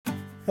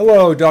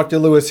Hello, Dr.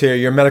 Lewis here,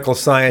 your medical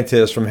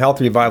scientist from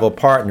Health Revival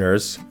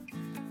Partners,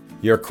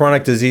 your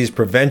chronic disease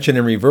prevention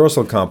and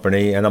reversal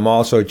company, and I'm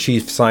also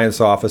Chief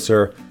Science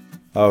Officer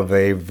of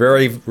a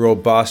very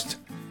robust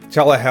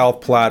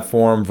telehealth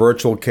platform,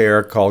 virtual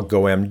care called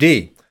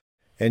GoMD.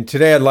 And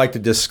today I'd like to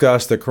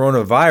discuss the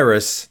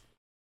coronavirus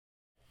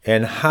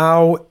and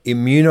how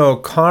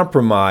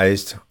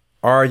immunocompromised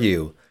are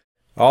you?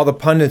 All the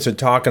pundits are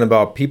talking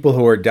about people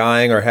who are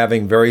dying or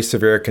having very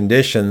severe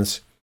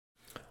conditions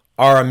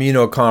are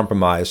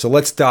immunocompromised. So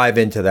let's dive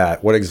into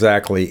that. What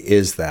exactly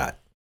is that?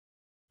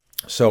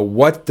 So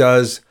what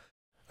does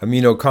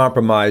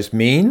immunocompromised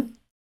mean?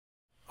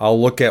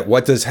 I'll look at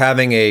what does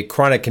having a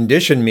chronic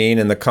condition mean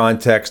in the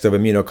context of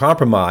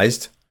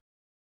immunocompromised.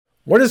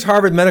 What is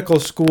Harvard Medical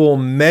School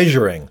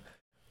measuring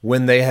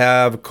when they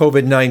have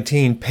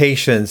COVID-19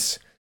 patients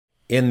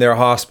in their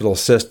hospital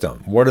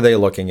system? What are they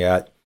looking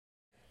at?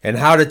 And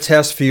how to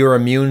test for your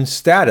immune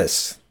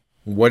status.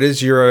 What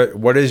is your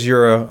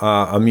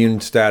immune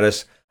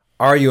status?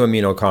 Are you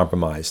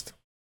immunocompromised?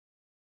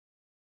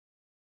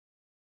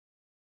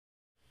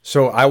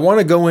 So I want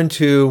to go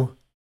into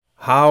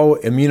how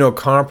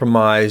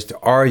immunocompromised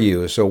are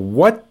you? So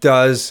what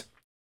does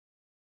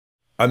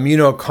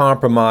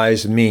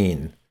immunocompromised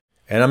mean?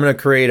 And I'm going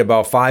to create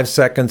about 5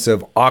 seconds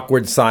of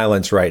awkward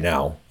silence right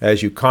now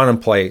as you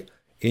contemplate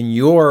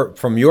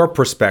from your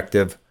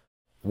perspective,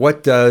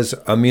 what does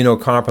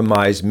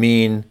immunocompromised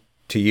mean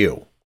to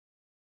you?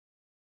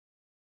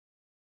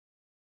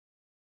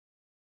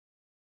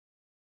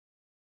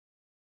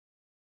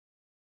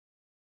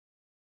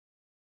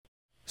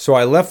 So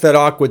I left that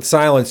awkward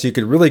silence so you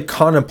could really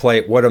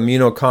contemplate what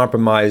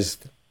immunocompromised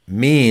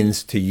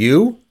means to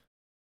you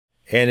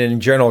and in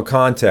general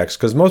context,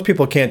 because most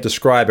people can't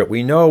describe it.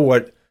 We know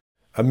what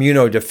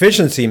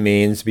immunodeficiency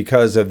means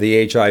because of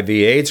the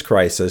HIV/AIDS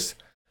crisis,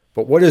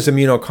 but what is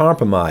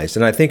immunocompromised?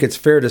 And I think it's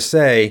fair to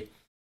say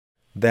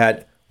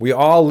that we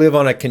all live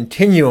on a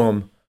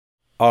continuum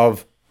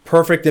of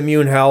perfect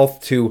immune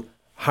health to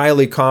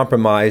highly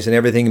compromised and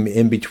everything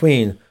in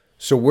between.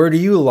 So where do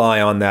you lie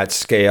on that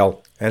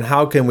scale? And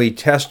how can we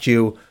test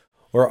you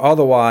or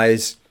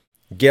otherwise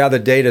gather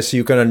data so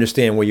you can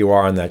understand where you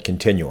are on that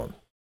continuum?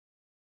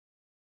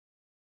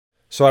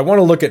 So I want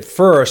to look at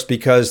first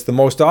because the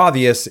most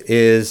obvious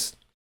is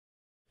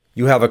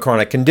you have a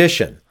chronic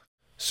condition.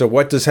 So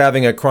what does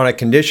having a chronic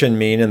condition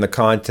mean in the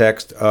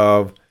context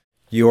of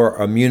your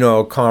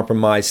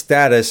immunocompromised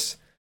status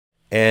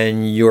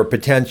and your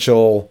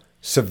potential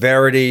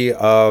severity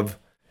of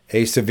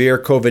a severe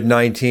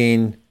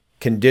COVID-19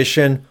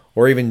 condition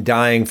or even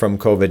dying from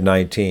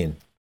COVID-19?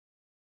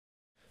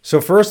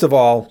 So first of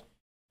all,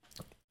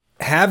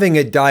 having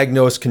a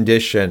diagnosed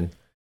condition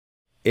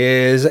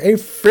is a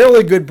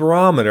fairly good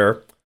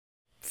barometer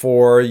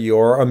for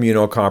your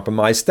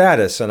immunocompromised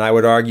status. And I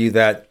would argue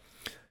that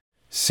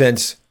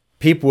since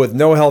people with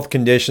no health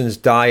conditions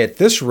die at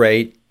this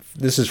rate,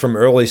 this is from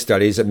early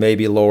studies, it may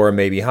be lower,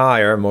 maybe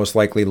higher, most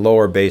likely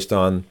lower based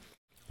on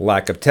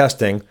lack of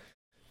testing,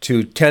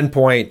 to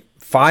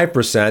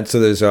 10.5%. So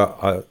there's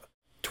a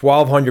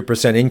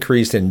 1,200%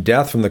 increase in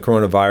death from the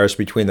coronavirus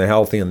between the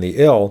healthy and the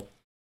ill,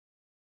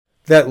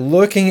 that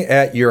looking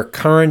at your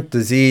current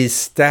disease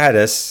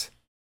status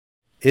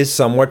is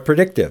somewhat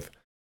predictive.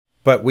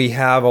 But we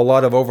have a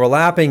lot of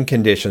overlapping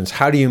conditions.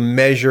 How do you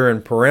measure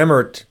and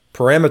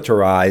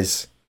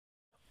parameterize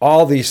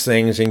all these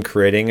things in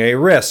creating a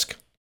risk?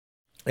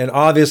 And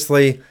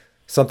obviously,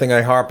 something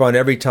I harp on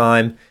every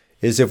time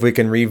is if we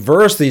can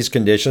reverse these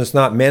conditions,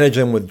 not manage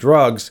them with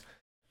drugs,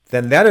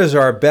 then that is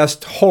our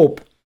best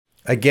hope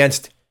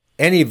against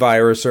any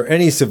virus or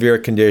any severe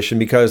condition,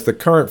 because the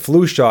current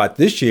flu shot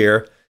this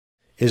year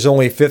is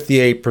only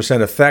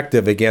 58%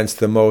 effective against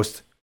the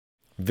most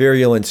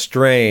virulent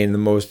strain, the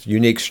most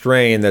unique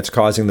strain that's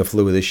causing the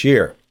flu this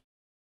year.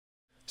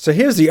 So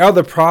here's the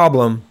other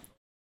problem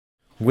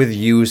with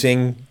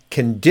using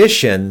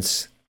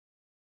conditions,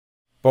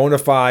 bona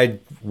fide,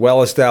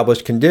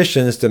 well-established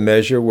conditions to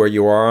measure where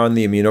you are on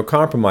the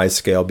immunocompromised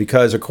scale,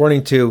 because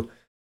according to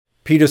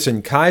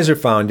Peterson Kaiser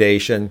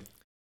Foundation,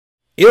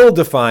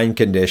 ill-defined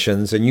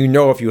conditions, and you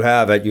know if you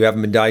haven't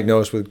been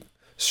diagnosed with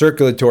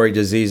circulatory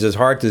diseases,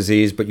 heart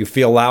disease, but you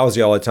feel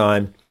lousy all the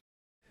time,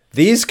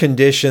 these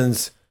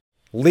conditions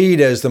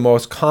lead as the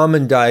most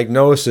common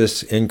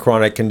diagnosis in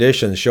chronic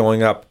conditions,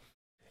 showing up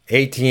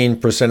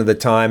 18% of the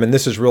time, and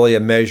this is really a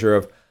measure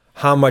of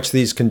how much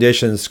these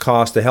conditions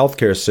cost the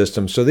healthcare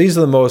system. So these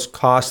are the most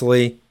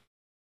costly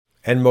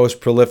and most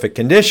prolific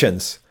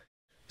conditions.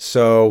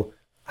 So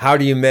how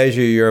do you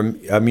measure your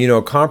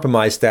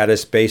immunocompromised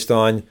status based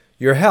on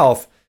your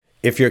health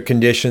if your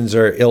conditions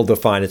are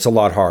ill-defined? It's a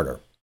lot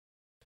harder.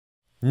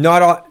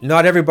 Not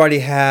everybody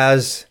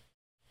has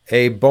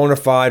a bona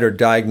fide or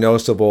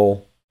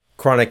diagnosable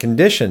chronic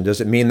condition. Does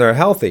it mean they're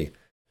healthy?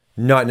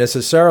 Not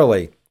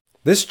necessarily.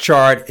 This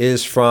chart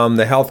is from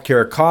the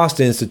Healthcare Cost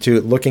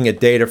Institute looking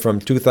at data from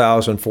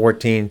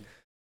 2014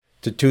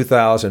 to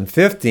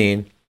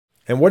 2015.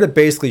 And what it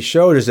basically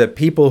showed is that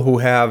people who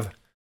have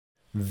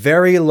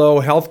very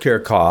low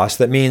healthcare costs,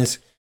 that means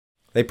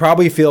They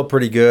probably feel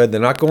pretty good. They're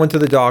not going to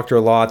the doctor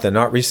a lot. They're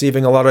not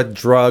receiving a lot of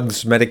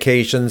drugs,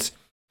 medications,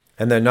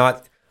 and they're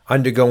not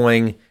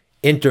undergoing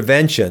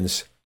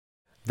interventions.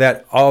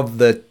 That of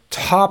the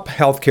top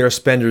healthcare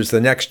spenders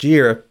the next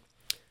year,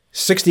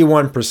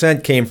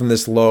 61% came from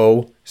this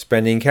low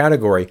spending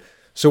category.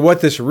 So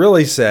what this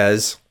really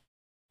says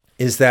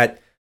is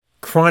that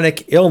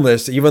chronic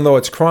illness, even though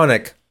it's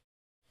chronic,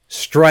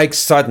 strikes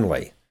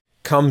suddenly,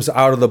 comes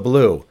out of the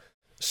blue.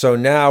 So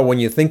now when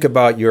you think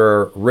about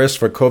your risk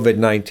for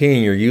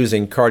COVID-19, you're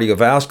using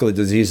cardiovascular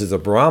disease as a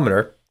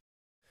barometer.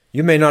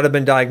 You may not have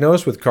been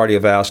diagnosed with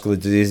cardiovascular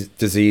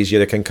disease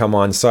yet. It can come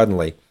on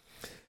suddenly.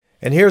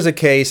 And here's a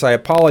case. I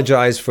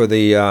apologize for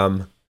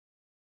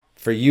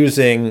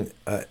using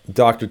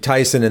Dr.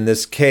 Tyson in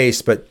this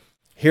case, but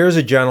here's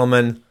a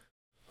gentleman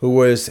who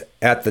was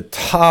at the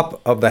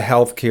top of the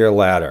healthcare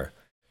ladder,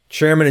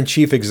 chairman and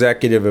chief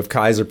executive of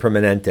Kaiser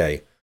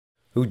Permanente,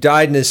 who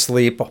died in his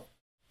sleep,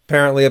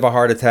 apparently of a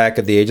heart attack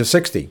at the age of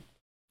 60.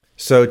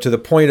 So to the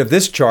point of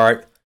this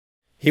chart,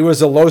 he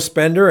was a low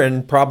spender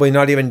and probably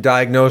not even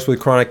diagnosed with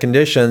chronic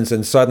conditions,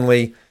 and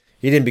suddenly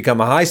he didn't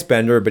become a high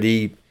spender, but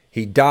he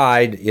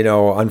died,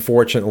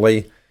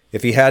 unfortunately.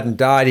 If he hadn't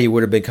died, he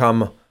would have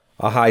become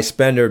a high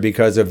spender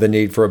because of the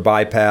need for a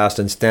bypass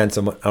and stents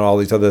and all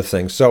these other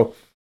things. So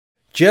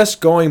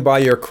just going by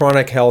your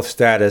chronic health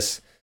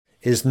status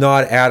is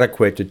not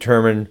adequate to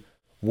determine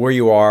where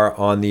you are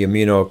on the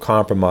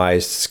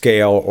immunocompromised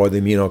scale or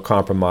the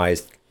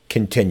immunocompromised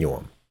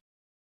continuum.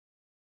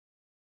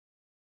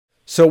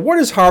 So what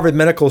is Harvard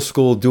Medical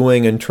School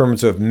doing in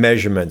terms of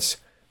measurements?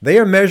 They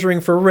are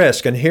measuring for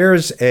risk, and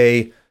here's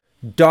a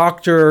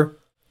doctor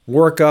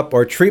workup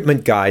or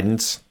treatment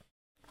guidance,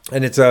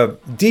 and it's a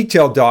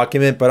detailed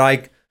document, but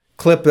I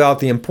clipped out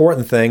the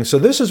important things. So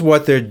this is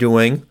what they're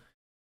doing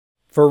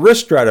for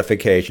risk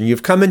stratification.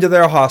 You've come into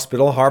their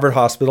hospital, Harvard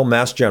Hospital,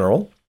 Mass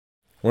General,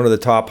 one of the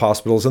top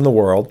hospitals in the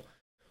world,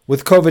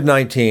 with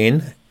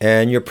COVID-19,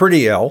 and you're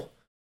pretty ill.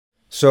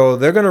 So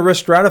they're going to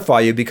risk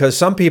stratify you because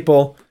some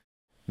people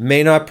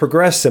may not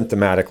progress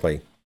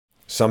symptomatically.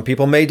 Some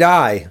people may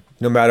die,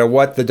 no matter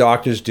what the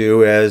doctors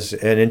do as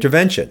an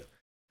intervention.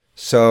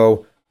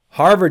 So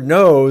Harvard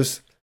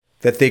knows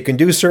that they can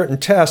do certain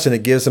tests, and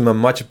it gives them a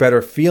much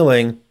better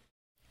feeling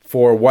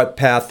for what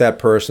path that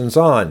person's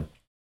on.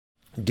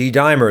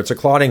 D-dimer, it's a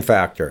clotting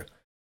factor.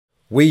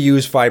 We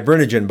use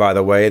fibrinogen, by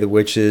the way,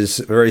 which is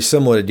very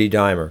similar to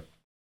D-dimer.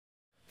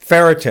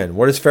 Ferritin,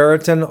 what is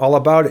ferritin all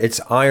about? It's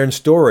iron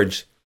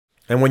storage.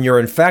 And when you're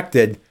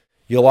infected,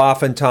 you'll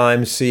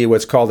oftentimes see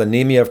what's called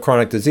anemia of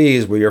chronic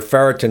disease, where your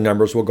ferritin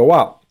numbers will go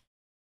up.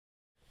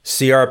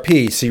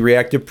 CRP,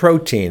 C-reactive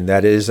protein,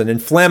 that is an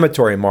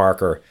inflammatory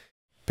marker,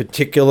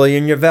 particularly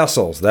in your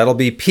vessels. That'll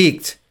be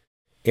peaked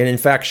in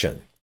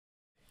infection.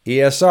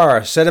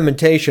 ESR,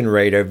 sedimentation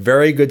rate, a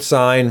very good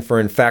sign for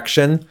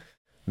infection,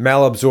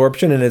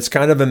 malabsorption, and it's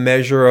kind of a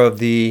measure of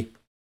the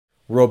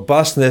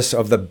robustness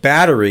of the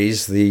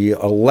batteries, the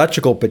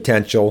electrical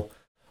potential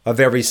of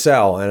every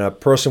cell. And a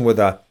person with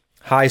a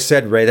high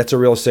sed rate, that's a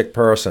real sick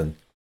person.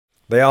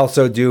 They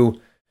also do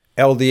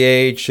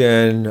LDH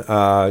and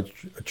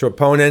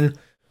troponin,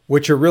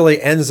 which are really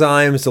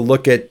enzymes to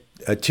look at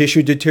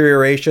tissue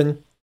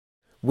deterioration.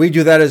 We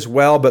do that as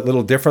well, but a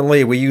little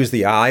differently. We use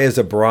the eye as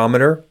a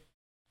barometer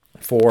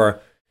for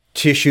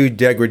tissue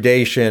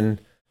degradation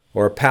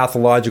or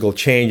pathological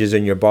changes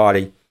in your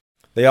body.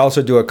 They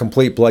also do a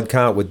complete blood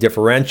count with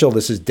differential.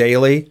 This is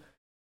daily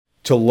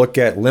to look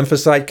at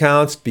lymphocyte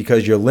counts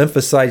because your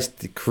lymphocytes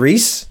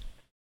decrease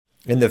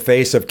in the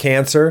face of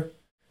cancer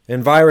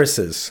and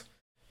viruses.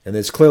 And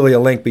there's clearly a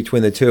link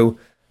between the two.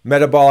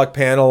 Metabolic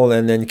panel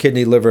and then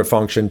kidney liver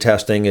function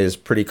testing is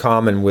pretty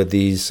common with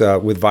these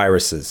with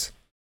viruses.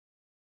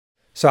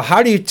 So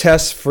how do you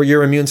test for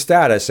your immune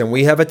status? And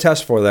we have a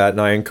test for that,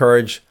 and I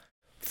encourage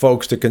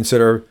folks to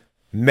consider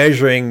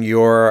measuring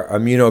your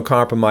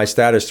immunocompromised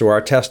status through our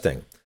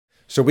testing.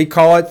 So we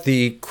call it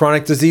the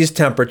chronic disease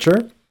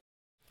temperature,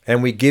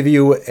 and we give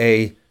you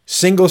a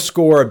single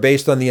score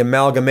based on the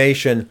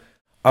amalgamation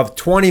of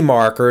 20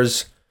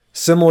 markers,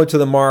 similar to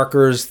the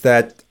markers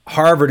that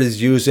Harvard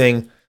is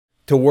using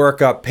to work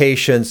up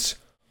patients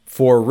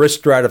for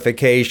risk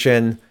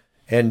stratification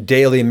and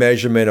daily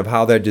measurement of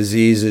how their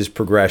disease is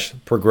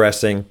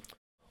progressing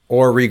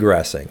or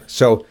regressing.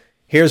 So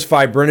here's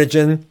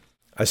fibrinogen,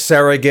 a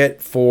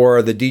surrogate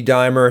for the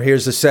D-dimer.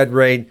 Here's the sed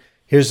rate.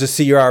 Here's the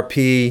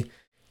CRP.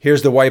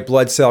 Here's the white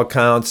blood cell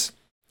counts.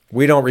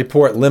 We don't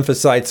report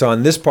lymphocytes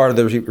on this part of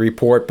the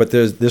report, but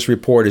this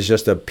report is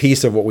just a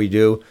piece of what we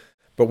do.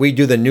 But we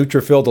do the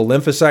neutrophil to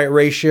lymphocyte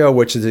ratio,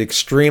 which is an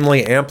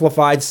extremely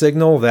amplified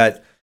signal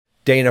that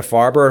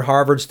Dana-Farber at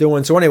Harvard's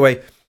doing. So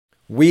anyway,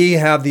 we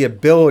have the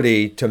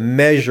ability to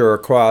measure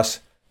across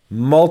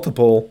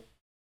multiple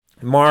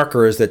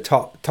markers that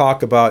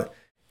talk about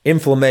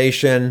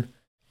inflammation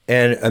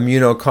and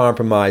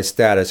immunocompromised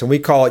status. And we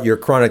call it your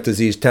chronic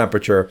disease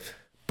temperature,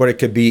 but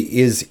it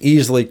is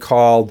easily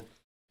called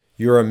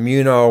your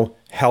immuno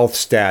health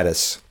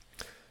status.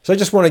 So I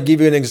just want to give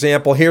you an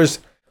example. Here's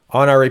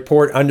on our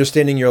report,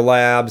 Understanding Your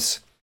Labs,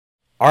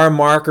 our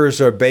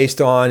markers are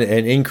based on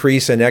an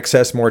increase in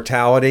excess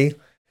mortality,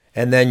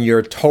 and then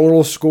your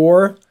total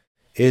score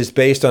is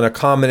based on a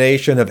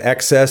combination of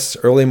excess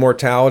early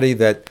mortality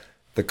that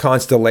the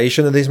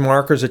constellation of these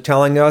markers are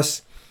telling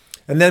us.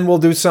 And then we'll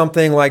do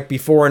something like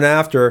before and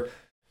after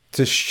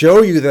to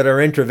show you that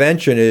our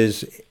intervention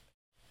is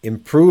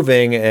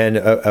improving and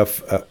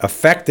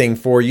affecting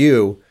for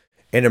you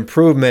an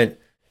improvement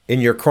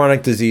in your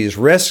chronic disease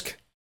risk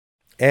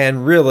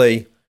and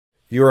really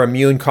your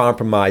immune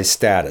compromised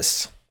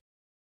status.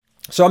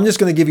 So I'm just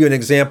going to give you an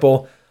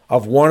example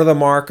of one of the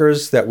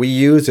markers that we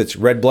use. It's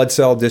red blood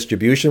cell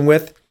distribution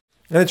width.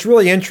 And it's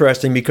really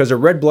interesting because a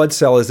red blood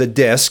cell is a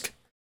disc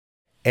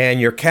and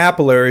your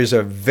capillaries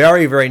are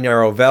very, very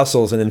narrow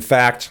vessels. And in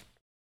fact,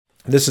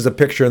 this is a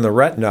picture in the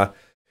retina.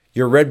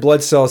 Your red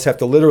blood cells have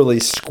to literally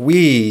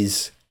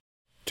squeeze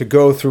to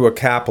go through a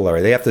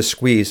capillary. They have to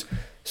squeeze.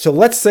 So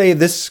let's say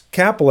this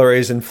capillary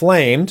is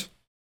inflamed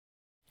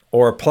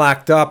or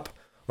plaqued up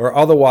or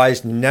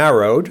otherwise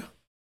narrowed,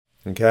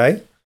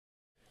 okay?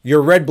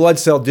 Your red blood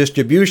cell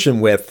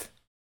distribution width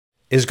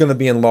is going to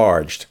be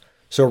enlarged.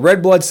 So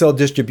red blood cell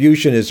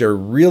distribution is a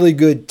really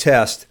good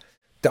test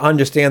to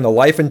understand the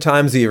life and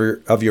times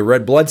of your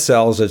red blood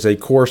cells as they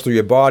course through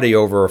your body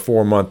over a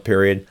 4-month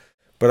period,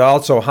 but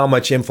also how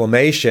much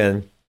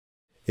inflammation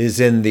is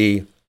in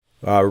the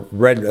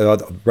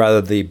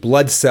the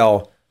blood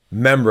cell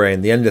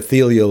membrane, the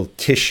endothelial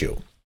tissue.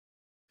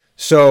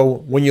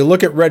 So when you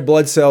look at red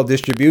blood cell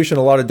distribution,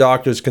 a lot of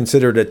doctors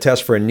consider it a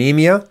test for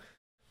anemia,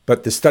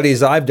 but the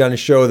studies I've done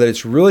show that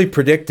it's really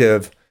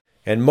predictive,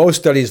 and most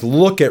studies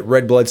look at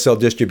red blood cell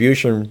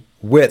distribution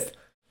width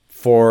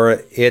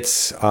for it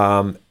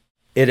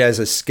as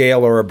a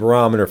scale or a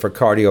barometer for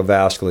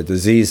cardiovascular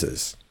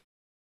diseases.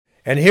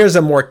 And here's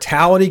a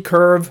mortality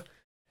curve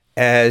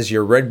as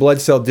your red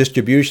blood cell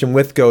distribution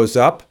width goes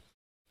up.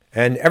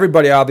 And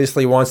everybody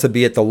obviously wants to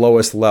be at the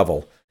lowest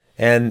level.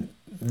 And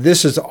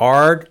this is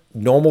our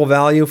normal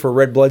value for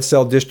red blood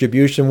cell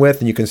distribution width.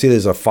 And you can see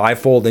there's a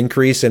 5-fold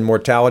increase in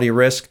mortality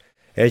risk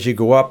as you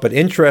go up. But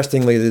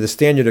interestingly, the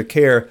standard of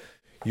care,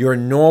 your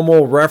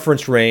normal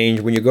reference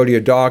range when you go to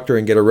your doctor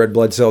and get a red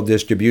blood cell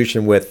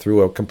distribution width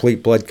through a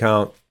complete blood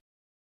count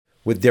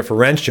with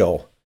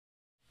differential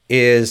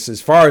is,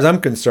 as far as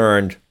I'm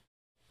concerned,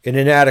 an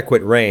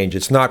inadequate range.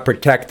 It's not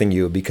protecting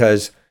you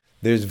because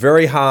there's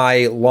very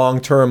high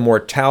long-term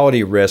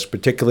mortality risk,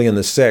 particularly in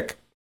the sick,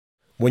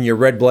 when your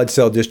red blood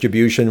cell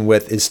distribution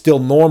width is still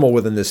normal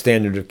within the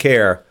standard of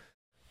care.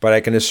 But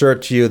I can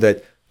assert to you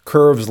that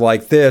curves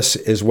like this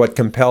is what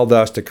compelled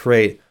us to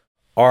create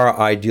our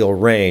ideal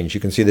range.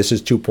 You can see this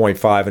is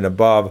 2.5 and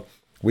above.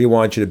 We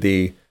want you to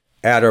be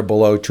at or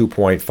below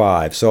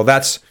 2.5. So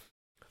that's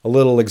a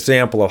little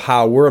example of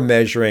how we're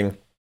measuring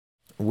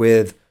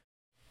with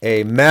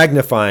a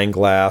magnifying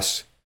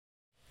glass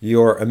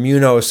your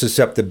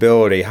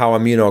immunosusceptibility, how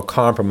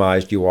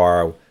immunocompromised you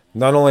are.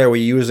 Not only are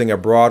we using a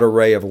broad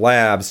array of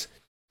labs,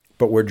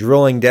 but we're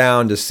drilling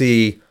down to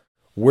see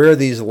where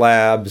these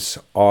labs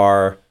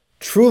are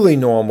truly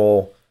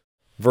normal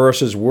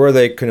versus where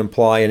they could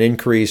imply an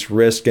increased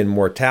risk in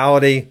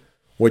mortality,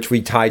 which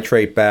we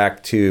titrate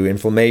back to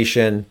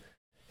inflammation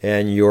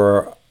and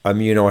your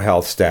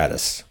immunohealth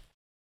status.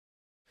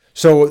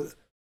 So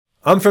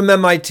I'm from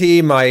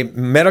MIT. My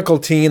medical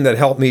team that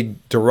helped me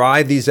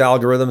derive these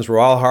algorithms were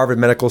all Harvard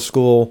Medical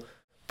School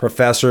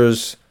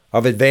professors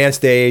of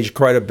advanced age,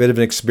 quite a bit of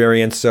an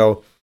experience.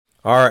 So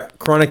our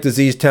chronic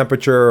disease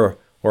temperature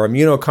or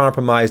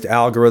immunocompromised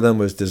algorithm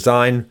was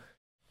designed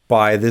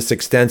by this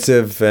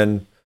extensive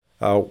and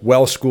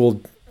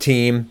well-schooled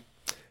team.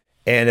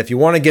 And if you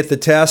want to get the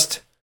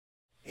test,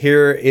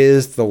 here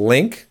is the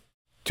link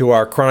to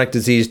our chronic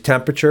disease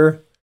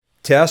temperature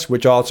test,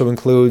 which also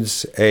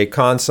includes a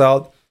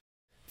consult.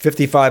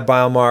 55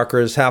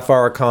 biomarkers,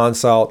 half-hour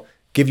consult,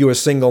 give you a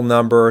single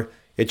number.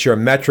 It's your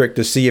metric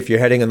to see if you're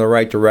heading in the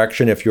right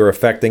direction, if you're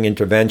affecting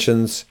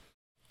interventions.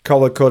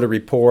 Color-coded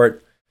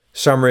report,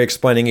 summary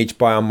explaining each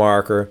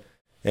biomarker,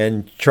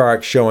 and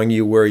chart showing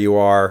you where you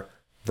are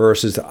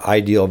versus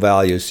ideal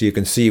values so you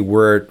can see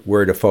where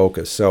to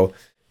focus. So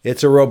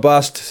it's a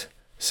robust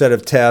set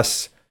of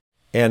tests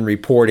and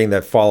reporting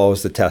that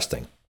follows the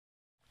testing.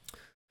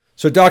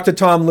 So Dr.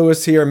 Tom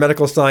Lewis here,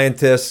 medical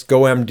scientist,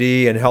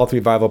 GoMD, and Health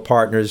Revival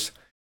Partners.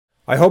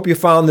 I hope you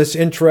found this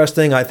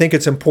interesting. I think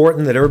it's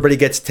important that everybody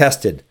gets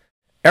tested.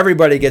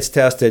 Everybody gets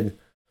tested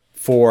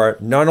for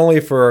not only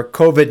for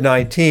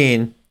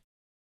COVID-19,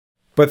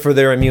 but for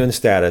their immune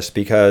status,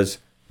 because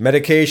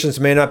medications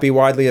may not be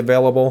widely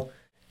available,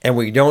 and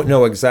we don't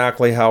know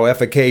exactly how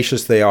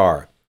efficacious they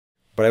are.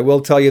 But I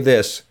will tell you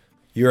this,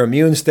 your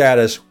immune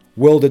status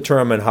will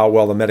determine how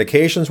well the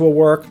medications will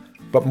work,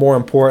 but more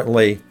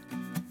importantly,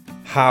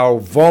 how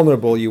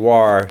vulnerable you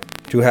are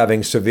to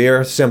having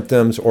severe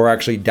symptoms or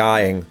actually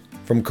dying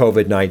from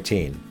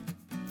COVID-19.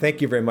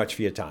 Thank you very much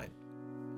for your time.